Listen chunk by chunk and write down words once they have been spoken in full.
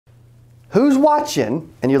Who's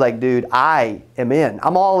watching and you're like, dude, I am in.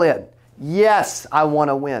 I'm all in. Yes, I want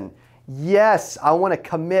to win. Yes, I want to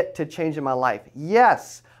commit to changing my life.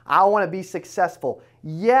 Yes, I want to be successful.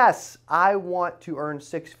 Yes, I want to earn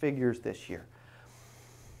 6 figures this year.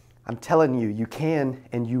 I'm telling you, you can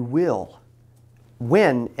and you will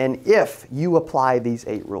win and if you apply these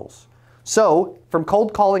 8 rules. So from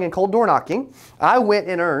cold calling and cold door knocking, I went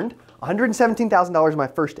and earned $117,000 in my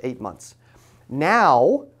first 8 months.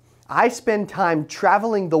 Now I spend time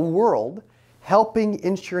traveling the world helping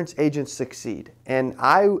insurance agents succeed. And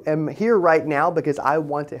I am here right now because I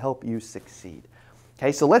want to help you succeed.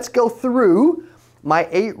 Okay, so let's go through my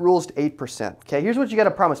 8 rules to 8%. Okay, here's what you got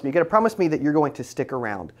to promise me. You got to promise me that you're going to stick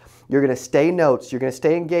around. You're going to stay notes. You're going to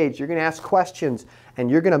stay engaged. You're going to ask questions. And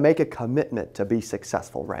you're going to make a commitment to be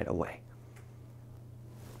successful right away.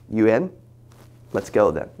 You in? Let's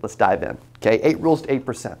go then. Let's dive in. Okay, 8 rules to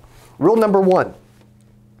 8%. Rule number 1.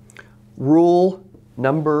 Rule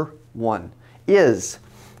number 1 is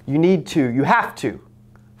you have to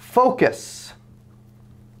focus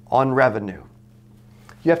on revenue.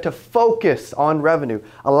 You have to focus on revenue.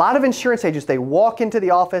 A lot of insurance agents, they walk into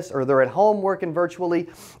the office or they're at home working virtually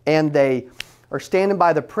and they are standing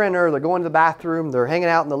by the printer, they're going to the bathroom, they're hanging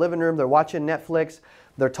out in the living room, they're watching Netflix,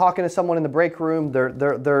 they're talking to someone in the break room,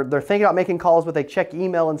 they're thinking about making calls but they check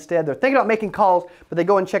email instead. They're thinking about making calls but they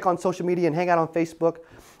go and check on social media and hang out on Facebook.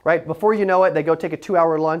 Right? Before you know it, they go take a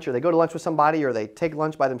 2-hour lunch or they go to lunch with somebody or they take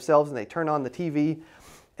lunch by themselves and they turn on the TV.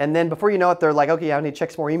 And then before you know it, they're like, okay, I need to check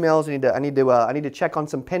some more emails. I need to check on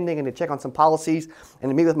some pending. I need to check on some policies. And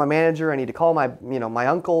to meet with my manager. I need to call my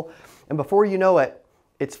uncle. And before you know it,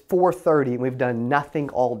 it's 4:30 and we've done nothing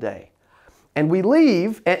all day. And we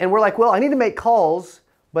leave and we're like, well, I need to make calls,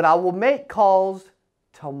 but I will make calls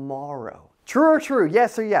tomorrow. True or true?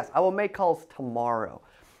 Yes or yes. I will make calls tomorrow.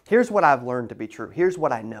 Here's what I've learned to be true. Here's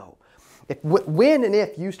what I know. When and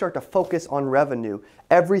if you start to focus on revenue,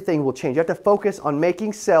 everything will change. You have to focus on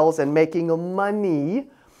making sales and making money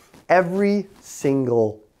every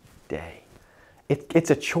single day.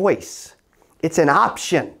 It's a choice. It's an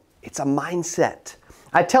option. It's a mindset.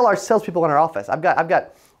 I tell our salespeople in our office, I've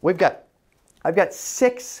got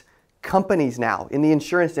 6 companies now in the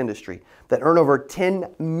insurance industry that earn over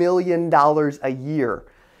 $10 million a year.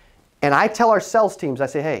 And I tell our sales teams, I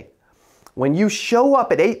say, hey, when you show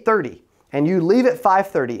up at 8:30 and you leave at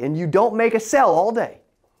 5:30 and you don't make a sale all day,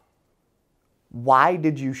 why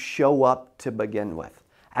did you show up to begin with?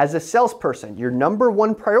 As a salesperson, your number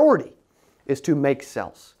 1 priority is to make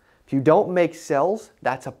sales. If you don't make sales,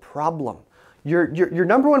 that's a problem. Your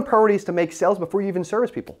number 1 priority is to make sales before you even service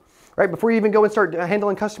people, right? Before you even go and start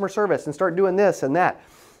handling customer service and start doing this and that.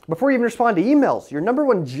 Before you even respond to emails, your number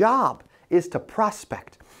 1 job is to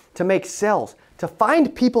prospect, to make sales, to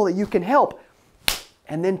find people that you can help,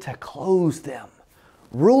 and then to close them.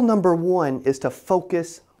 Rule number 1 is to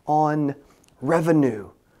focus on revenue.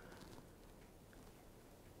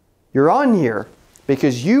 You're on here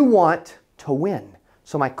because you want to win.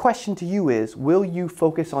 So my question to you is, will you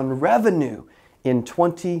focus on revenue in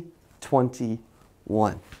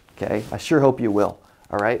 2021? Okay, I sure hope you will,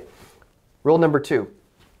 all right? Rule number 2.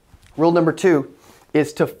 Rule number 2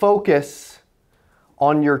 is to focus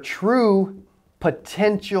on your true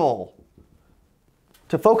potential.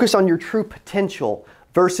 To focus on your true potential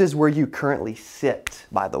versus where you currently sit,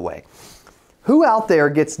 by the way. Who out there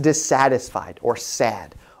gets dissatisfied or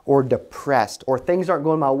sad or depressed or things aren't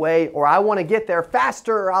going my way or I want to get there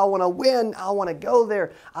faster or I want to win, I want to go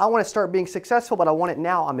there, I want to start being successful but I want it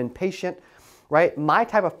now, I'm impatient, right? My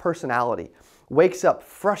type of personality wakes up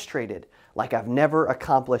frustrated like I've never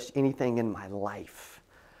accomplished anything in my life.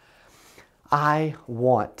 I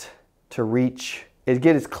want to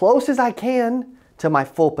get as close as I can to my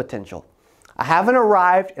full potential. I haven't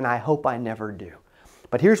arrived and I hope I never do.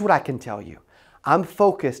 But here's what I can tell you. I'm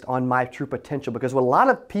focused on my true potential because what a lot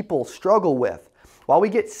of people struggle with while we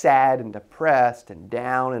get sad and depressed and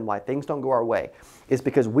down and why things don't go our way is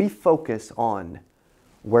because we focus on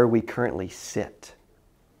where we currently sit,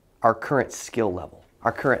 our current skill level,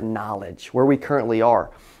 our current knowledge, where we currently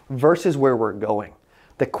are versus where we're going.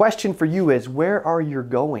 The question for you is, where are you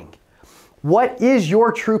going? What is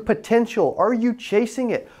your true potential? Are you chasing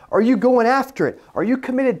it? Are you going after it? Are you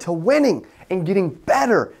committed to winning and getting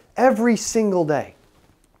better every single day?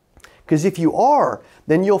 Because if you are,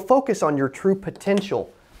 then you'll focus on your true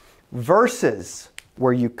potential versus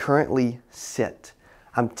where you currently sit.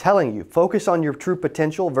 I'm telling you, focus on your true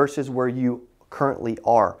potential versus where you currently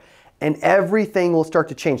are. And everything will start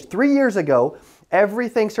to change. 3 years ago,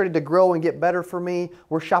 everything started to grow and get better for me.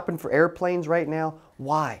 We're shopping for airplanes right now.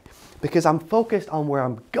 Why? Because I'm focused on where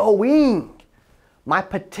I'm going my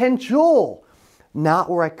potential, not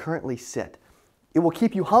where I currently sit. It will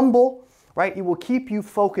keep you humble, right? It will keep you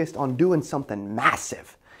focused on doing something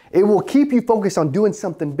massive. It will keep you focused on doing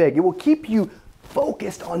something big. It will keep you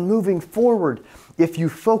focused on moving forward if you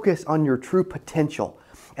focus on your true potential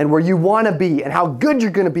and where you want to be and how good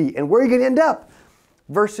you're going to be and where you're going to end up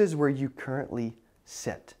versus where you currently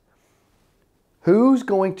sit. Who's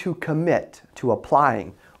going to commit to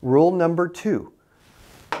applying rule number 2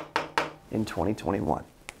 in 2021?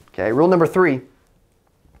 Okay, rule number 3,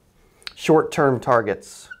 short-term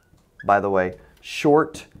targets. By the way,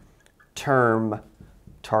 short-term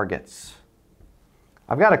targets.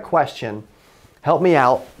 I've got a question. Help me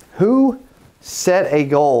out. Who set a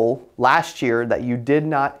goal last year that you did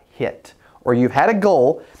not hit? Or you've had a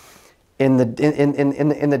goal in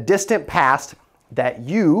the distant past that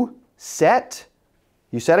you set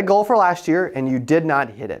a goal for last year and you did not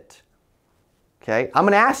hit it. Okay? I'm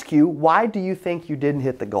going to ask you, why do you think you didn't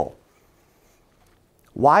hit the goal?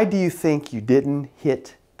 Why do you think you didn't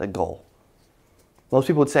hit the goal? Most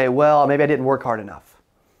people would say, well, maybe I didn't work hard enough.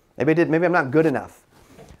 Maybe I'm not good enough.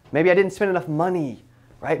 Maybe I didn't spend enough money,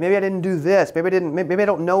 right? Maybe I didn't do this. Maybe I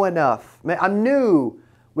don't know enough. I'm new.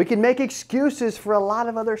 We can make excuses for a lot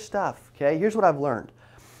of other stuff, okay? Here's what I've learned.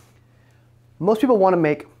 Most people want to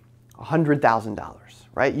make $100,000,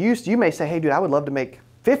 right? You may say, hey, dude, I would love to make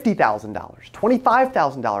 $50,000,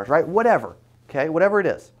 $25,000, right? Whatever, okay? Whatever it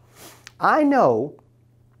is. I know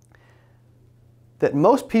that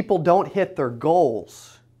most people don't hit their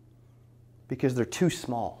goals because they're too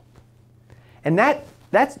small. And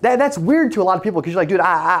that's weird to a lot of people because you're like, dude,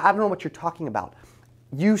 I don't know what you're talking about.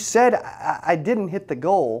 You said I didn't hit the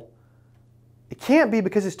goal. It can't be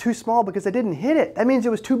because it's too small because I didn't hit it. That means it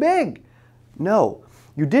was too big. No,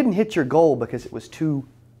 you didn't hit your goal because it was too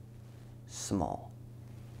small.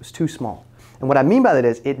 It was too small. And what I mean by that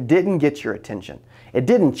is it didn't get your attention. It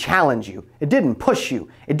didn't challenge you. It didn't push you.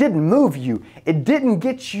 It didn't move you. It didn't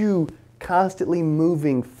get you constantly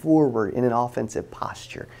moving forward in an offensive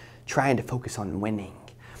posture, trying to focus on winning.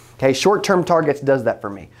 Okay, short-term targets does that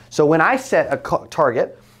for me. So when I set a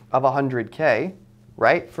target of 100K,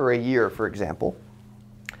 right, for a year, for example,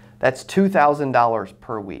 that's $2,000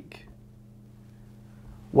 per week.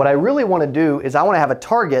 What I really want to do is I want to have a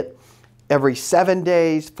target every 7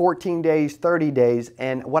 days, 14 days, 30 days,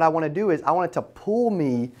 and what I want to do is I want it to pull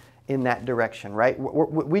me in that direction, right?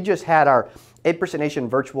 We just had our 8% Nation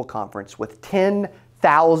virtual conference with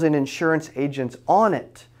 10,000 insurance agents on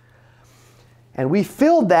it. And we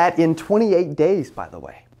filled that in 28 days, by the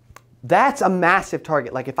way. That's a massive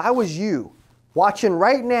target. Like if I was you watching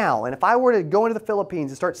right now, and if I were to go into the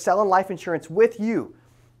Philippines and start selling life insurance with you,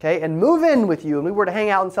 okay, and move in with you, and we were to hang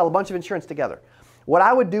out and sell a bunch of insurance together, what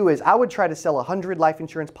I would do is I would try to sell 100 life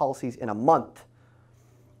insurance policies in a month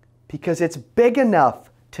because it's big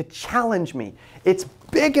enough to challenge me. It's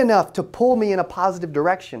big enough to pull me in a positive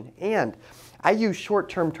direction. And I use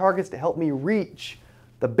short-term targets to help me reach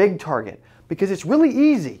the big target. Because it's really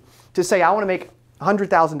easy to say, I want to make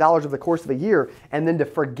 $100,000 over the course of a year and then to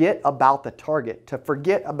forget about the target, to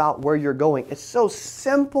forget about where you're going. It's so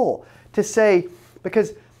simple to say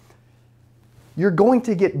because you're going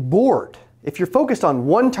to get bored. If you're focused on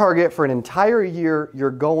one target for an entire year,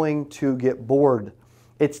 you're going to get bored.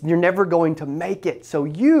 You're never going to make it. So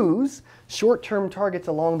use short-term targets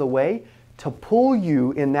along the way to pull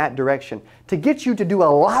you in that direction, to get you to do a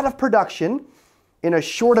lot of production in a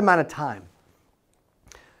short amount of time.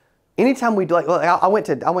 Anytime we do, I went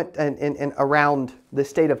around the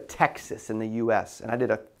state of Texas in the U.S. and I did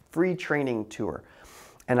a free training tour,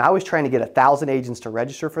 and I was trying to get 1,000 agents to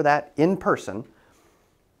register for that in person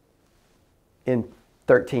in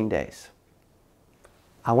 13 days.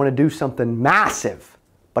 I want to do something massive,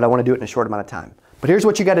 but I want to do it in a short amount of time. But here's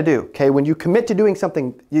what you got to do, okay? When you commit to doing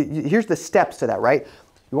something, here's the steps to that, right?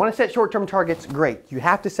 You want to set short-term targets? Great. You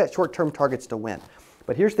have to set short-term targets to win.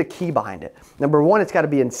 But here's the key behind it. Number one, it's got to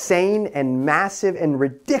be insane and massive and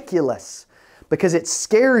ridiculous because it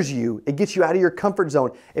scares you. It gets you out of your comfort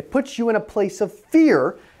zone. It puts you in a place of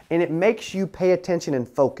fear and it makes you pay attention and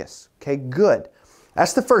focus. Okay, good.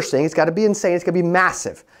 That's the first thing. It's got to be insane. It's got to be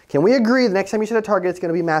massive. Can we agree the next time you set a target, it's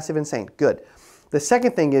going to be massive, insane? Good. The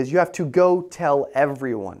second thing is you have to go tell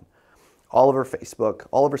everyone. All over Facebook,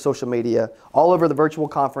 all over social media, all over the virtual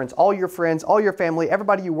conference, all your friends, all your family,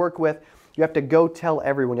 everybody you work with. You have to go tell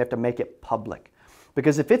everyone. You have to make it public.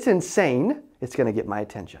 Because if it's insane, it's going to get my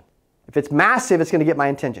attention. If it's massive, it's going to get my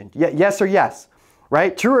attention. Yes or yes,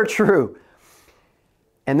 right? True or true.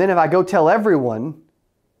 And then if I go tell everyone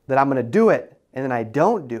that I'm going to do it and then I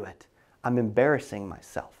don't do it, I'm embarrassing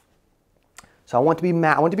myself. So I want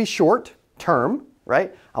to be short term,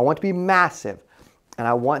 right? I want to be massive. And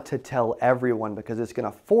I want to tell everyone because it's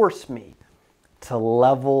going to force me to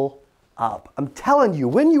level up. I'm telling you,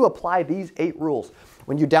 when you apply these 8 rules,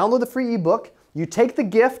 when you download the free ebook, you take the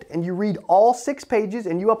gift and you read all 6 pages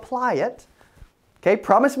and you apply it. Okay,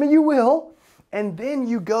 promise me you will. And then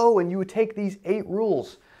you go and you take these 8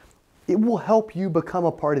 rules. It will help you become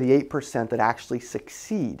a part of the 8% that actually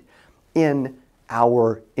succeed in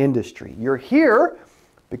our industry. You're here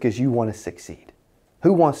because you want to succeed.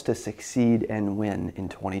 Who wants to succeed and win in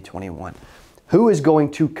 2021? Who is going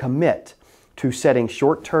to commit to setting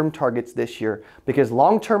short-term targets this year? Because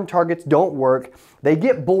long-term targets don't work. They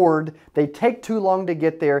get bored. They take too long to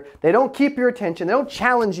get there. They don't keep your attention. They don't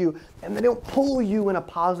challenge you. And they don't pull you in a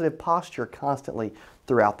positive posture constantly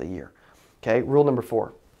throughout the year. Okay, rule number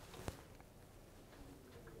 4.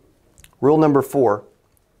 Rule number 4,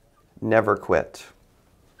 never quit.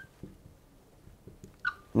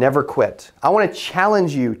 Never quit. I want to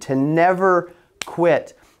challenge you to never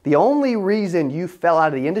quit. The only reason you fell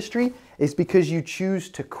out of the industry is because you choose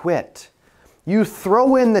to quit. You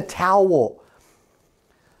throw in the towel.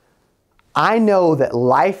 I know that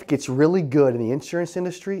life gets really good in the insurance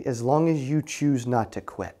industry as long as you choose not to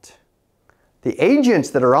quit. The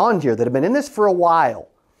agents that are on here that have been in this for a while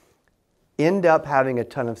end up having a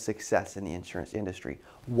ton of success in the insurance industry.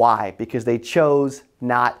 Why? Because they chose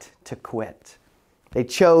not to quit. They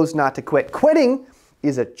chose not to quit. Quitting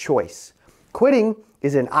is a choice. Quitting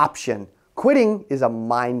is an option. Quitting is a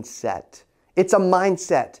mindset. It's a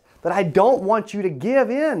mindset that I don't want you to give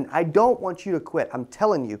in. I don't want you to quit. I'm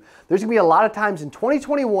telling you, there's going to be a lot of times in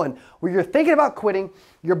 2021 where you're thinking about quitting,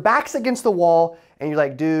 your back's against the wall, and you're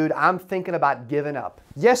like, dude, I'm thinking about giving up.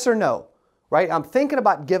 Yes or no? Right? I'm thinking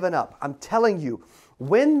about giving up. I'm telling you,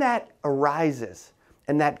 when that arises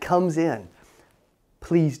and that comes in,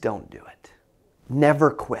 please don't do it.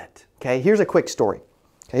 Never quit. Okay, here's a quick story.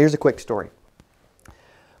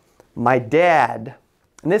 My dad,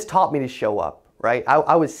 and this taught me to show up, right?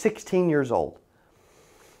 I was 16 years old.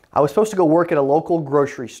 I was supposed to go work at a local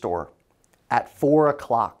grocery store at 4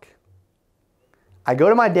 o'clock. I go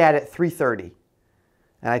to my dad at 3:30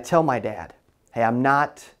 and I tell my dad, hey, I'm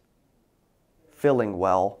not feeling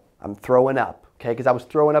well. I'm throwing up, okay? Because I was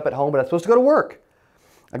throwing up at home, but I was supposed to go to work.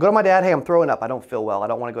 I go to my dad, hey, I'm throwing up. I don't feel well. I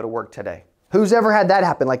don't want to go to work today. Who's ever had that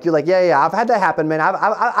happen? Like, you're like, yeah, I've had that happen, man.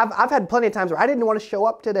 I've had plenty of times where I didn't want to show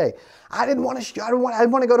up today. I didn't want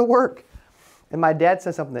to go to work. And my dad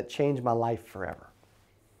said something that changed my life forever.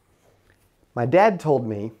 My dad told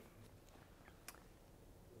me,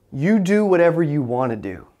 you do whatever you want to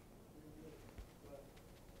do,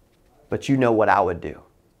 but you know what I would do.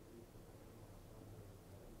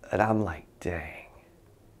 And I'm like, dang,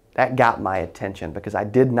 that got my attention because I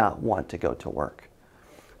did not want to go to work.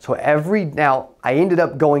 So now I ended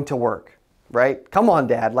up going to work, right? Come on,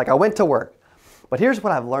 Dad, like I went to work. But here's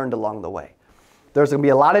what I've learned along the way. There's gonna be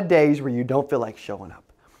a lot of days where you don't feel like showing up.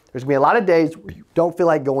 There's gonna be a lot of days where you don't feel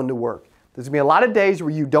like going to work. There's gonna be a lot of days where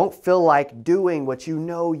you don't feel like doing what you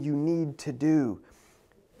know you need to do.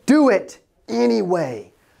 Do it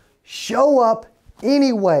anyway. Show up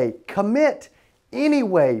anyway. Commit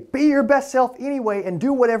anyway. Be your best self anyway and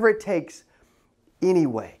do whatever it takes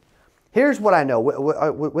anyway. Here's what I know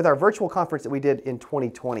with our virtual conference that we did in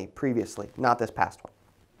 2020 previously, not this past one.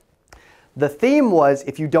 The theme was,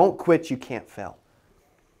 if you don't quit, you can't fail.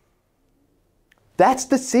 That's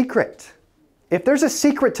the secret. If there's a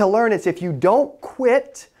secret to learn, it's if you don't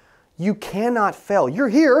quit, you cannot fail. You're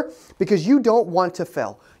here because you don't want to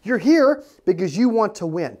fail. You're here because you want to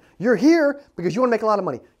win. You're here because you want to make a lot of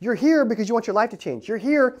money. You're here because you want your life to change. You're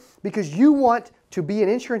here because you want to be an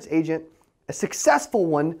insurance agent, a successful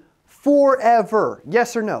one, forever.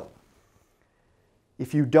 Yes or no?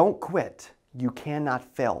 If you don't quit, you cannot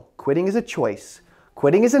fail. Quitting is a choice.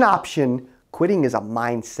 Quitting is an option. Quitting is a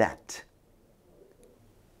mindset.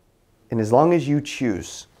 And as long as you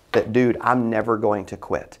choose that, dude, I'm never going to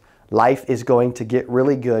quit. Life is going to get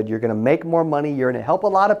really good. You're going to make more money. You're going to help a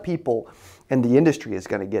lot of people. And the industry is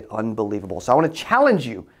going to get unbelievable. So I want to challenge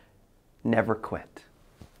you, never quit.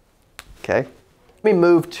 Okay? Let me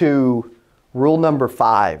move to rule number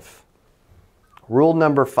 5. Rule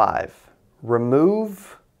number 5,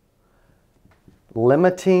 remove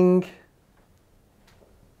limiting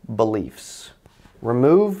beliefs.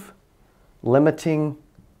 Remove limiting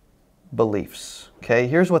beliefs. Okay,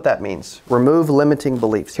 here's what that means. Remove limiting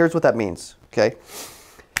beliefs. Here's what that means. Okay.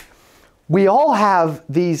 We all have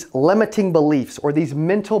these limiting beliefs or these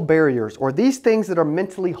mental barriers or these things that are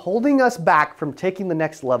mentally holding us back from taking the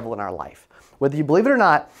next level in our life. Whether you believe it or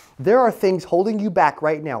not, there are things holding you back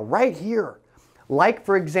right now, right here. Like,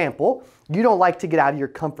 for example, you don't like to get out of your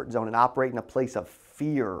comfort zone and operate in a place of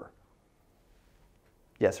fear.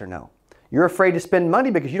 Yes or no? You're afraid to spend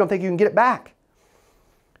money because you don't think you can get it back.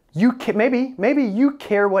 Maybe you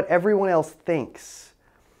care what everyone else thinks.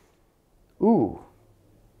 Ooh.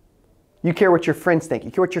 You care what your friends think.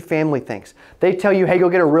 You care what your family thinks. They tell you, hey, go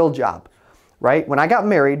get a real job, right? When I got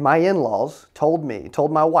married, my in-laws told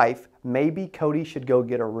my wife, maybe Cody should go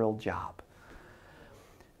get a real job.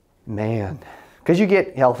 Man, because you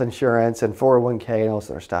get health insurance and 401k and all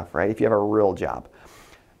this other stuff, right? If you have a real job.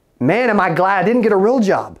 Man, am I glad I didn't get a real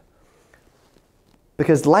job.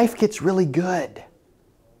 Because life gets really good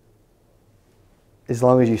as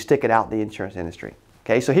long as you stick it out in the insurance industry.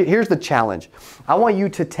 Okay, so here's the challenge. I want you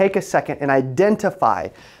to take a second and identify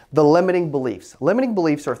the limiting beliefs. Limiting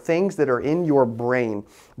beliefs are things that are in your brain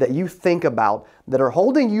that you think about that are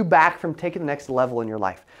holding you back from taking the next level in your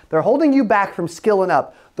life. They're holding you back from skilling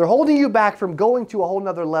up. They're holding you back from going to a whole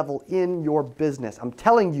nother level in your business. I'm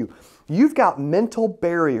telling you, you've got mental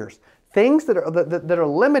barriers, things that are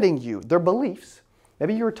limiting you. They're beliefs.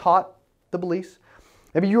 Maybe you were taught the beliefs.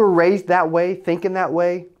 Maybe you were raised that way, thinking that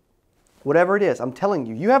way. Whatever it is, I'm telling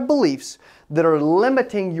you, you have beliefs that are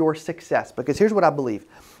limiting your success. Because here's what I believe.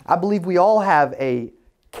 I believe we all have a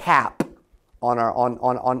cap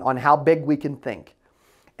on how big we can think.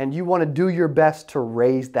 And you want to do your best to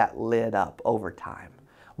raise that lid up over time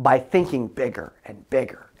by thinking bigger and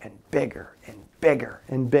bigger and bigger and bigger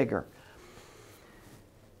and bigger.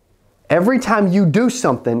 Every time you do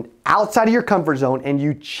something outside of your comfort zone and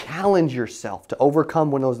you challenge yourself to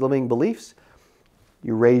overcome one of those limiting beliefs,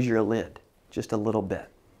 you raise your lid just a little bit.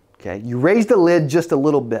 Okay? You raise the lid just a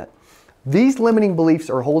little bit. These limiting beliefs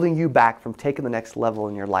are holding you back from taking the next level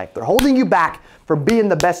in your life. They're holding you back from being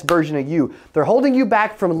the best version of you. They're holding you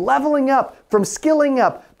back from leveling up, from skilling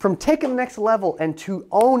up, from taking the next level and to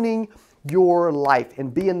owning your life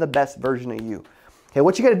and being the best version of you. Okay,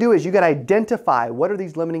 what you got to do is you got to identify what are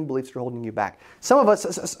these limiting beliefs that are holding you back. Some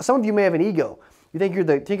of you may have an ego. You think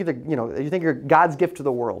you're God's gift to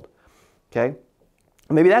the world. Okay?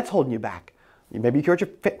 Maybe that's holding you back. Maybe you care what your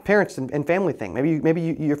parents and family think. Maybe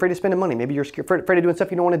you're afraid of spending money. Maybe you're afraid of doing stuff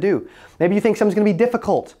you don't want to do. Maybe you think something's going to be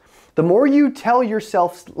difficult. The more you tell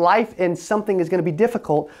yourself life and something is going to be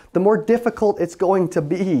difficult, the more difficult it's going to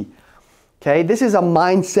be. Okay, this is a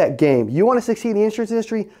mindset game. You want to succeed in the insurance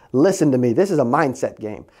industry? Listen to me. This is a mindset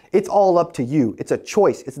game. It's all up to you. It's a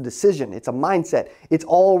choice. It's a decision. It's a mindset. It's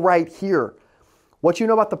all right here. What you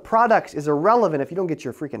know about the products is irrelevant if you don't get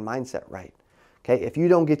your freaking mindset right. Okay, if you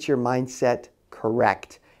don't get your mindset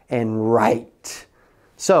correct and right.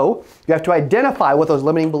 So you have to identify what those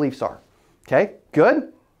limiting beliefs are. Okay,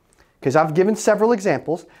 good? Because I've given several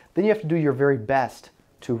examples. Then you have to do your very best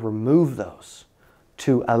to remove those,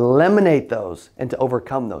 to eliminate those, and to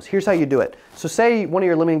overcome those. Here's how you do it. So say one of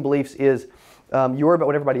your limiting beliefs is you worry about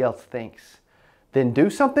what everybody else thinks. Then do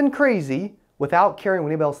something crazy without caring what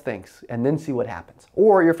anybody else thinks, and then see what happens.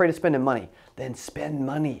 Or you're afraid of spending money. Then spend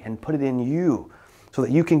money and put it in you so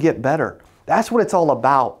that you can get better. That's what it's all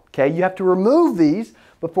about, okay? You have to remove these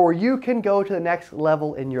before you can go to the next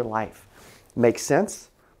level in your life. Makes sense?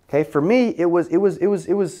 Okay, for me, it was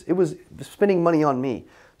spending money on me.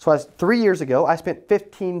 So 3 years ago, I spent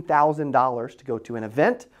 $15,000 to go to an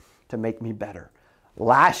event to make me better.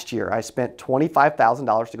 Last year, I spent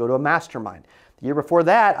 $25,000 to go to a mastermind. The year before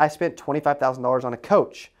that, I spent $25,000 on a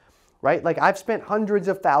coach, right? Like I've spent hundreds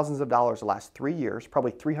of thousands of dollars the last 3 years,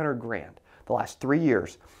 probably 300 grand the last 3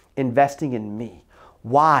 years, investing in me.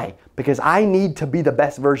 Why? Because I need to be the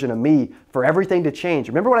best version of me for everything to change.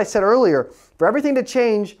 Remember what I said earlier? For everything to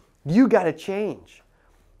change, you got to change.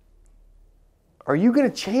 Are you going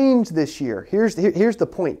to change this year? Here's the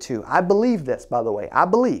point too. I believe this, by the way. I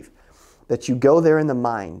believe that you go there in the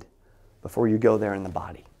mind before you go there in the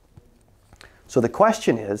body. So the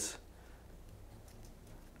question is,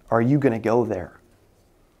 are you going to go there?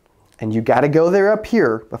 And you got to go there up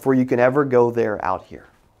here before you can ever go there out here.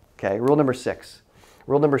 Okay, rule number 6.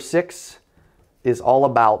 Rule number 6 is all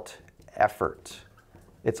about effort.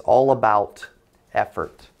 It's all about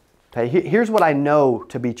effort. Okay, here's what I know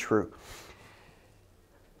to be true.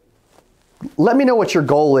 Let me know what your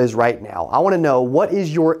goal is right now. I want to know, what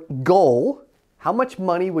is your goal? How much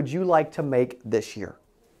money would you like to make this year?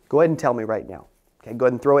 Go ahead and tell me right now. Okay, go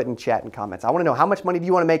ahead and throw it in chat and comments. I want to know, how much money do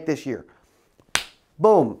you want to make this year?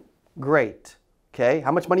 Boom. Great. Okay,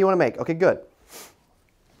 how much money do you want to make? Okay, good.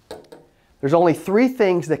 There's only 3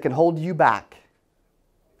 things that can hold you back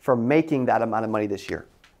from making that amount of money this year.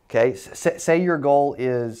 Okay, say your goal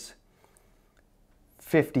is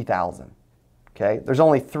 $50,000. Okay, there's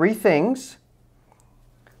only 3 things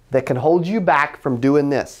that can hold you back from doing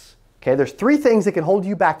this. Okay, there's 3 things that can hold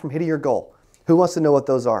you back from hitting your goal. Who wants to know what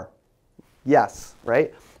those are? Yes,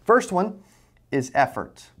 right? First one is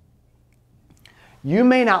effort. You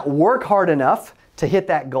may not work hard enough to hit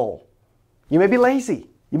that goal. You may be lazy.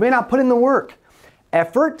 You may not put in the work.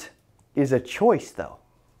 Effort is a choice, though.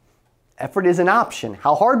 Effort is an option.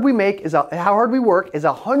 How hard we work is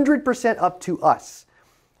 100% up to us.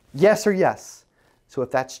 Yes or yes. So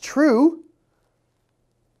if that's true,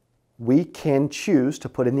 we can choose to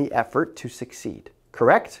put in the effort to succeed.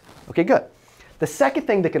 Correct? Okay, good. The second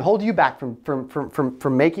thing that can hold you back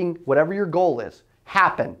from making whatever your goal is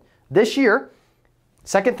happen this year,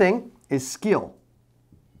 second thing is skill.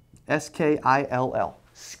 S-K-I-L-L.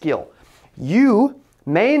 Skill. You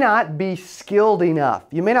may not be skilled enough.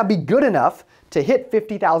 You may not be good enough to hit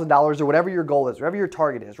 $50,000 or whatever your goal is, whatever your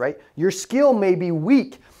target is, right? Your skill may be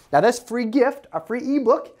weak. Now this free gift, a free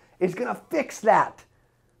ebook, is going to fix that,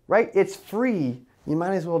 right? It's free. You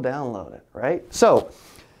might as well download it, right? So,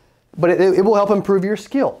 but it will help improve your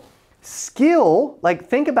skill. Skill, like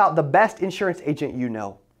think about the best insurance agent you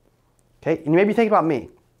know, okay? And maybe think about me.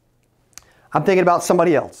 I'm thinking about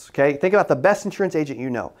somebody else, okay? Think about the best insurance agent you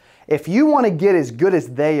know. If you want to get as good as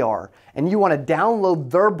they are and you want to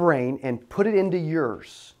download their brain and put it into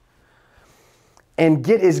yours and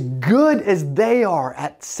get as good as they are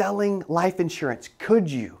at selling life insurance, could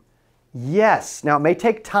you? Yes. Now, it may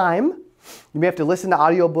take time. You may have to listen to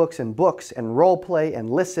audiobooks and books and role play and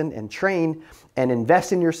listen and train and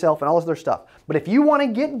invest in yourself and all this other stuff. But if you want to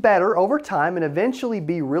get better over time and eventually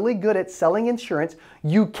be really good at selling insurance,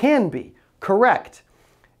 you can be. Correct?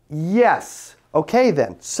 Yes. Okay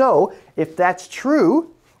then. So if that's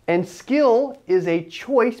true and skill is a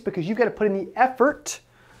choice because you've got to put in the effort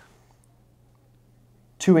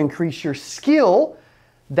to increase your skill,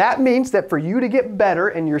 that means that for you to get better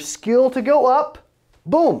and your skill to go up,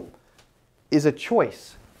 boom, is a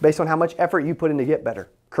choice based on how much effort you put in to get better.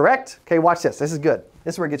 Correct? Okay, watch this. This is good.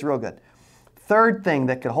 This is where it gets real good. Third thing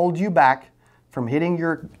that could hold you back from hitting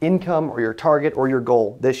your income or your target or your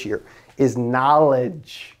goal this year is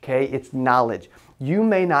knowledge, okay? It's knowledge. You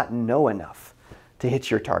may not know enough to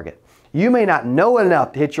hit your target. You may not know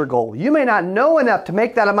enough to hit your goal. You may not know enough to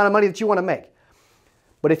make that amount of money that you want to make.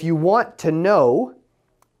 But if you want to know,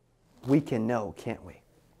 we can know, can't we?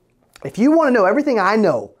 If you want to know everything I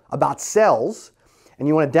know about sales and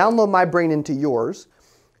you want to download my brain into yours,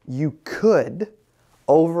 you could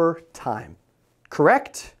over time.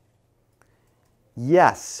 Correct?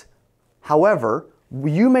 Yes. However,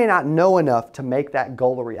 you may not know enough to make that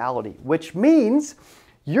goal a reality, which means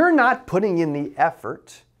you're not putting in the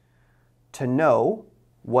effort to know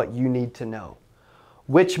what you need to know.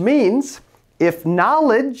 Which means if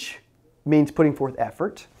knowledge means putting forth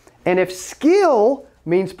effort, and if skill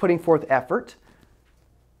means putting forth effort,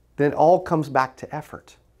 then it all comes back to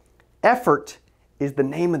effort. Effort is the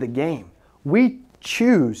name of the game. We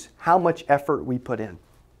choose how much effort we put in.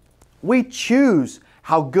 We choose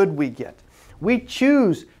how good we get. We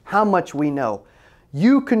choose how much we know.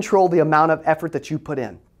 You control the amount of effort that you put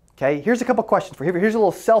in. Okay, here's a couple questions for you. Here's a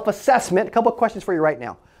little self-assessment, a couple questions for you right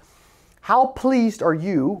now. How pleased are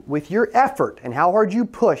you with your effort and how hard you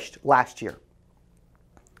pushed last year?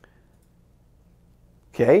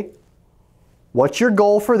 Okay, what's your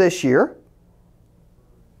goal for this year?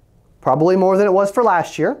 Probably more than it was for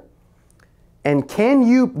last year. And can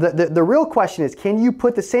you, the real question is, can you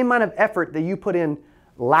put the same amount of effort that you put in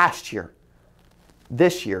last year,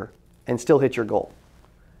 this year, and still hit your goal?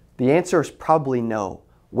 The answer is probably no,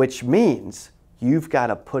 which means you've got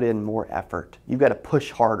to put in more effort. You've got to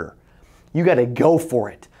push harder. You got to go for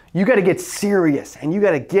it. You got to get serious and you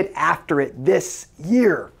got to get after it this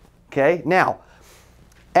year. Okay? Now,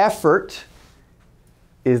 effort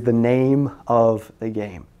is the name of the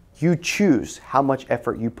game. You choose how much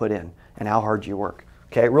effort you put in and how hard you work.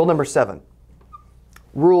 Okay? Rule number 7.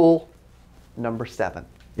 Rule number 7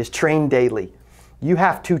 is train daily. You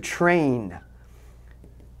have to train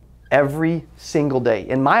every single day.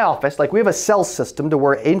 In my office, like we have a sales system to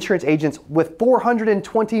where insurance agents with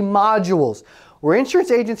 420 modules, where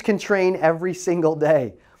insurance agents can train every single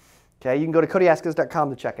day. Okay, you can go to CodyAskins.com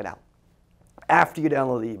to check it out after you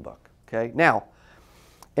download the ebook. Okay, now,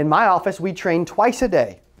 in my office, we train twice a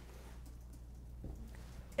day,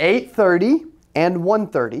 8:30 and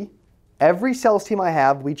 1:30. Every sales team I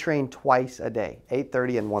have, we train twice a day,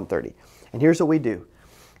 8:30 and 1:30. And here's what we do.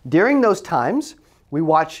 During those times, we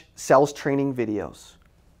watch sales training videos.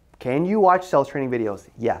 Can you watch sales training videos?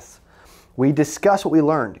 Yes. We discuss what we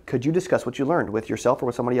learned. Could you discuss what you learned with yourself or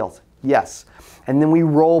with somebody else? Yes. And then we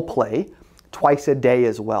role play twice a day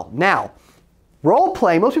as well. Now, role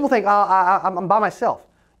play, most people think, I'm by myself.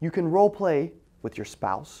 You can role play with your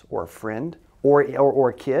spouse or a friend or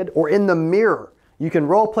a kid or in the mirror. You can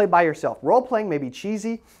role play by yourself. Role playing may be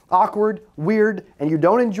cheesy, awkward, weird, and you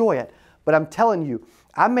don't enjoy it. But I'm telling you,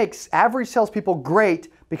 I make average salespeople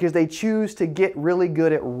great because they choose to get really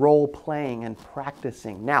good at role playing and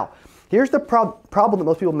practicing. Now, here's the problem that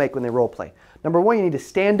most people make when they role play. Number one, you need to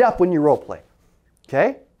stand up when you role play.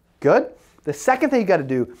 Okay? Good. The second thing you got to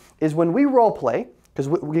do is when we role play, because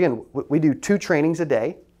again, we do 2 trainings a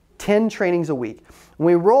day, 10 trainings a week. When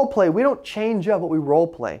we role play, we don't change up what we role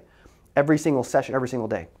play every single session, every single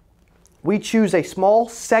day. We choose a small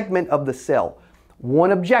segment of the sale,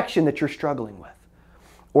 one objection that you're struggling with.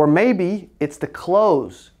 Or maybe it's the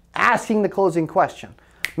close, asking the closing question.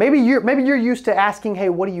 Maybe you're used to asking, hey,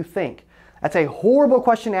 what do you think? That's a horrible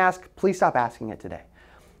question to ask. Please stop asking it today.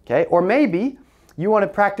 Okay? Or maybe you want to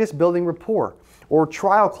practice building rapport, or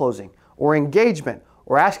trial closing, or engagement,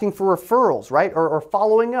 or asking for referrals, right? Or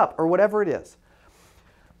following up, or whatever it is.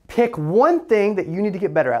 Pick one thing that you need to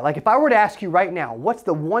get better at. Like if I were to ask you right now, what's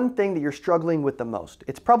the one thing that you're struggling with the most?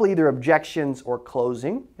 It's probably either objections or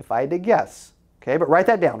closing, if I had to guess. Okay, but write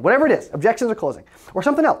that down. Whatever it is, objections or closing, or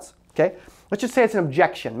something else. Okay, let's just say it's an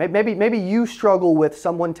objection. Maybe you struggle with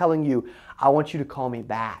someone telling you, "I want you to call me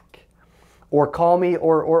back," or call me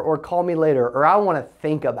or call me later, or I want to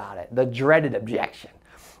think about it. The dreaded objection.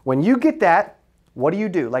 When you get that, what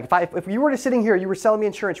do? Like if you were to sitting here, you were selling me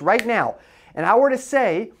insurance right now, and I were to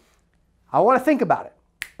say, I want to think about it.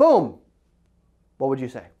 Boom. What would you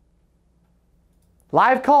say?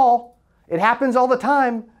 Live call. It happens all the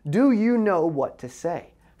time. Do you know what to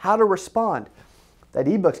say? How to respond? That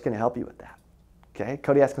ebook's going to help you with that. Okay?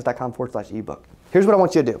 CodyAskins.com/ebook. Here's what I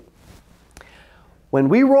want you to do. When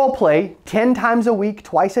we role play 10 times a week,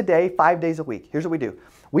 twice a day, 5 days a week, here's what we do.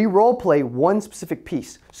 We role play one specific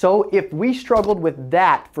piece. So if we struggled with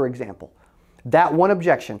that, for example, that one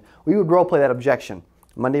objection, we would role play that objection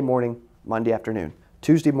Monday morning, Monday afternoon,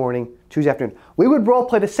 Tuesday morning, Tuesday afternoon. We would role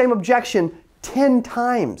play the same objection 10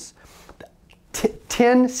 times,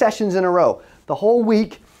 10 sessions in a row. The whole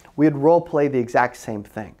week, we would role play the exact same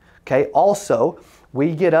thing. Okay. Also,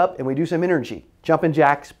 we get up and we do some energy, jumping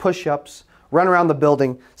jacks, push-ups, run around the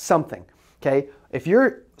building, something. Okay. If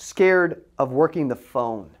you're scared of working the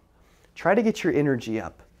phone, try to get your energy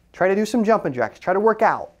up. Try to do some jumping jacks. Try to work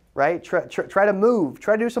out, right? Try to move.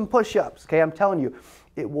 Try to do some push-ups. Okay. I'm telling you,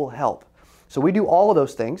 it will help. So we do all of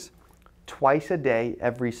those things twice a day,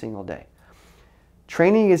 every single day.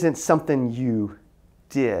 Training isn't something you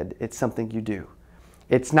did, it's something you do.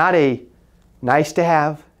 It's not a nice to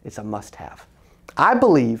have, it's a must have. I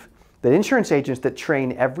believe that insurance agents that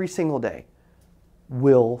train every single day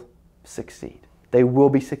will succeed. They will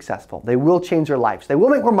be successful. They will change their lives. They will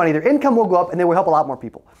make more money. Their income will go up and they will help a lot more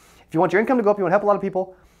people. If you want your income to go up, you want to help a lot of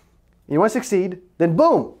people, and you want to succeed, then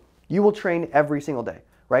boom, you will train every single day,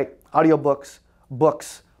 right? Audiobooks,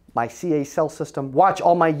 books, my CA cell system. Watch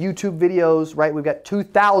all my YouTube videos, right? We've got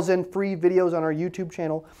 2,000 free videos on our YouTube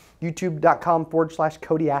channel,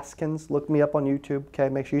 youtube.com/Cody Askins. Look me up on YouTube, okay?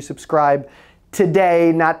 Make sure you subscribe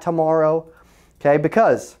today, not tomorrow, okay?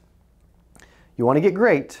 Because you want to get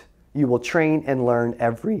great, you will train and learn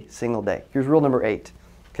every single day. Here's rule number 8,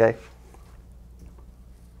 okay?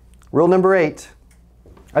 Rule number 8.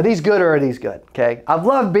 Are these good or are these good, okay? I've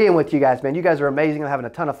loved being with you guys, man. You guys are amazing. I'm having a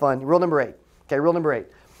ton of fun. Rule number 8, okay? Rule number 8.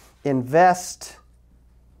 Invest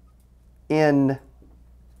in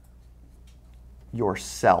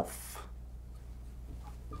yourself.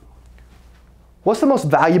 What's the most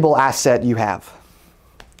valuable asset you have?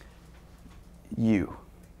 You.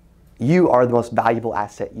 You are the most valuable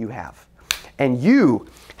asset you have. And you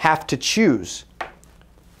have to choose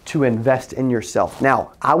to invest in yourself.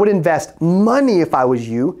 Now, I would invest money if I was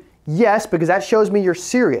you. Yes, because that shows me you're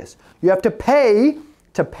serious. You have to pay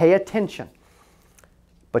attention.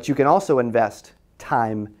 But you can also invest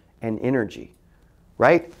time and energy,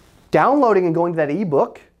 right? Downloading and going to that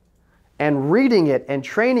ebook and reading it and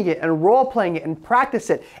training it and role-playing it and practice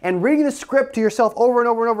it and reading the script to yourself over and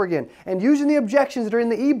over and over again and using the objections that are in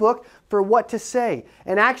the ebook for what to say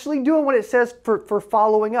and actually doing what it says for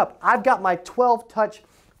following up. I've got my 12-touch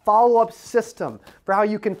follow-up system for how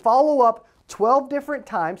you can follow up 12 different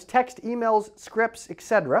times, text, emails, scripts,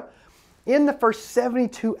 etc. in the first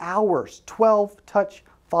 72 hours. 12-touch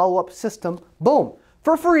follow-up system, boom,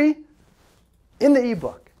 for free in the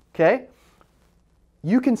ebook, okay?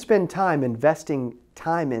 You can spend time investing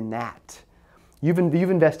time in that. You've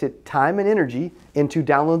invested time and energy into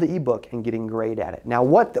downloading the ebook and getting great at it. Now,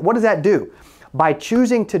 what does that do? By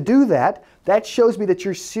choosing to do that, that shows me that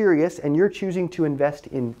you're serious and you're choosing to invest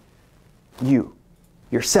in you,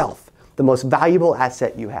 yourself, the most valuable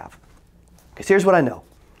asset you have. Because here's what I know.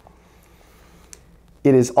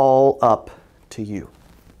 It is all up to you.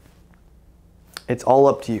 It's all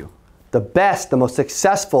up to you. The best, the most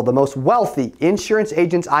successful, the most wealthy insurance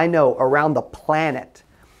agents I know around the planet,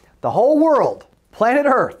 the whole world, planet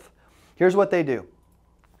Earth, here's what they do.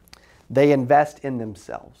 They invest in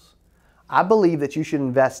themselves. I believe that you should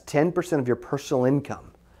invest 10% of your personal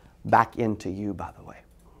income back into you, by the way,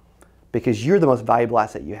 because you're the most valuable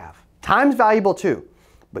asset you have. Time's valuable too,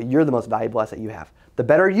 but you're the most valuable asset you have. The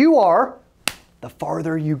better you are, the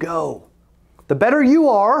farther you go. The better you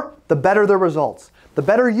are, the better the results. The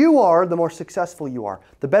better you are, the more successful you are.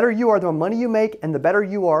 The better you are, the more money you make, and the better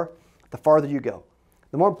you are, the farther you go.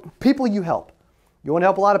 The more people you help. You want to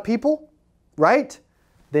help a lot of people, right?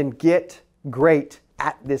 Then get great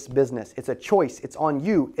at this business. It's a choice. It's on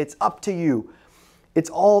you. It's up to you. It's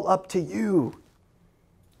all up to you.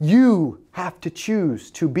 You have to choose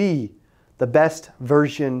to be the best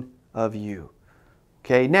version of you.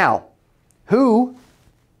 Okay, now, who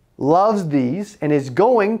loves these and is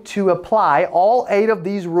going to apply all 8 of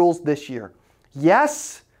these rules this year?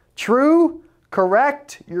 Yes, true,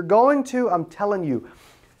 correct, you're going to. I'm telling you,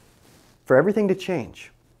 for everything to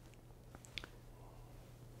change,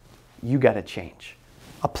 you got to change.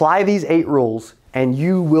 Apply these 8 rules and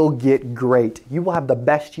you will get great. You will have the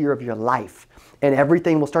best year of your life and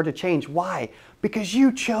everything will start to change. Why? Because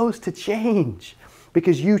you chose to change.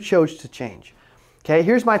 Because you chose to change. Okay,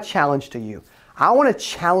 here's my challenge to you. I want to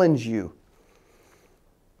challenge you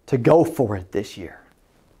to go for it this year.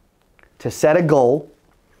 To set a goal,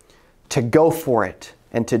 to go for it,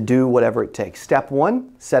 and to do whatever it takes. Step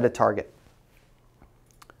 1, set a target.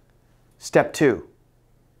 Step 2,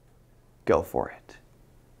 go for it.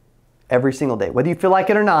 Every single day. Whether you feel like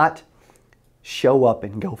it or not, show up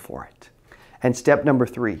and go for it. And step number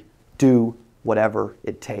 3, do whatever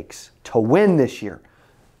it takes to win this year.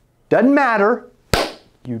 Doesn't matter,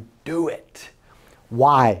 you do it.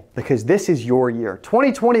 Why? Because this is your year.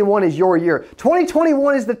 2021 is your year.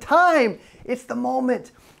 2021 is the time. It's the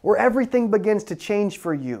moment where everything begins to change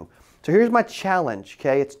for you. So here's my challenge,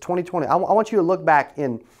 okay? It's 2020. I want you to look back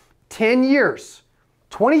in 10 years,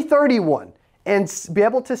 2031, and be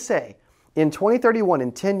able to say, in 2031,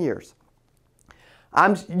 in 10 years,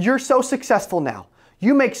 you're so successful now.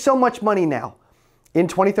 You make so much money now. In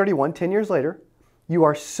 2031, 10 years later, you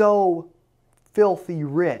are so filthy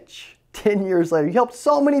rich. 10 years later, you helped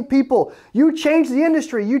so many people. You changed the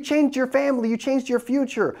industry. You changed your family. You changed your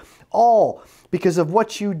future. All because of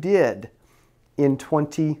what you did in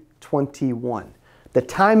 2021. The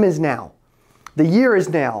time is now. The year is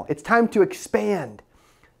now. It's time to expand.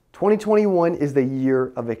 2021 is the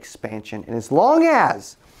year of expansion. And as long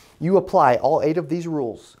as you apply all 8 of these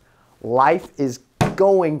rules, life is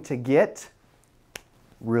going to get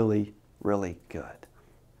really, really good.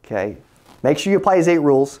 Okay? Make sure you apply these 8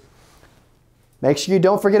 rules. Make sure you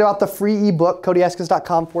don't forget about the free ebook,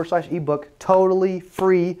 CodyAskins.com/ebook. Totally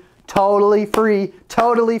free, totally free,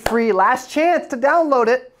 totally free. Last chance to download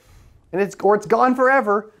it, and it's gone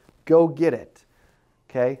forever. Go get it.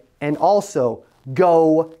 Okay? And also,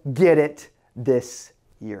 go get it this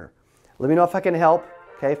year. Let me know if I can help.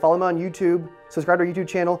 Okay? Follow me on YouTube. Subscribe to our YouTube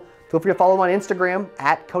channel. Feel free to follow me on Instagram,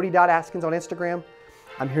 at Cody.Askins on Instagram.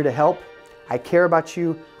 I'm here to help. I care about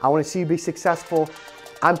you. I want to see you be successful.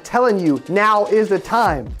 I'm telling you, now is the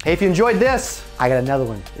time. Hey, if you enjoyed this, I got another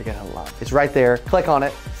one you're going to love. It's right there. Click on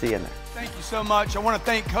it. See you in there. Thank you so much. I want to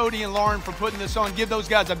thank Cody and Lauren for putting this on. Give those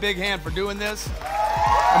guys a big hand for doing this.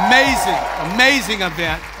 Amazing, amazing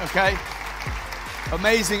event, okay?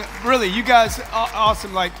 Amazing. Really, you guys,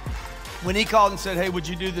 awesome. Like, when he called and said, hey, would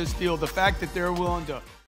you do this deal? The fact that they're willing to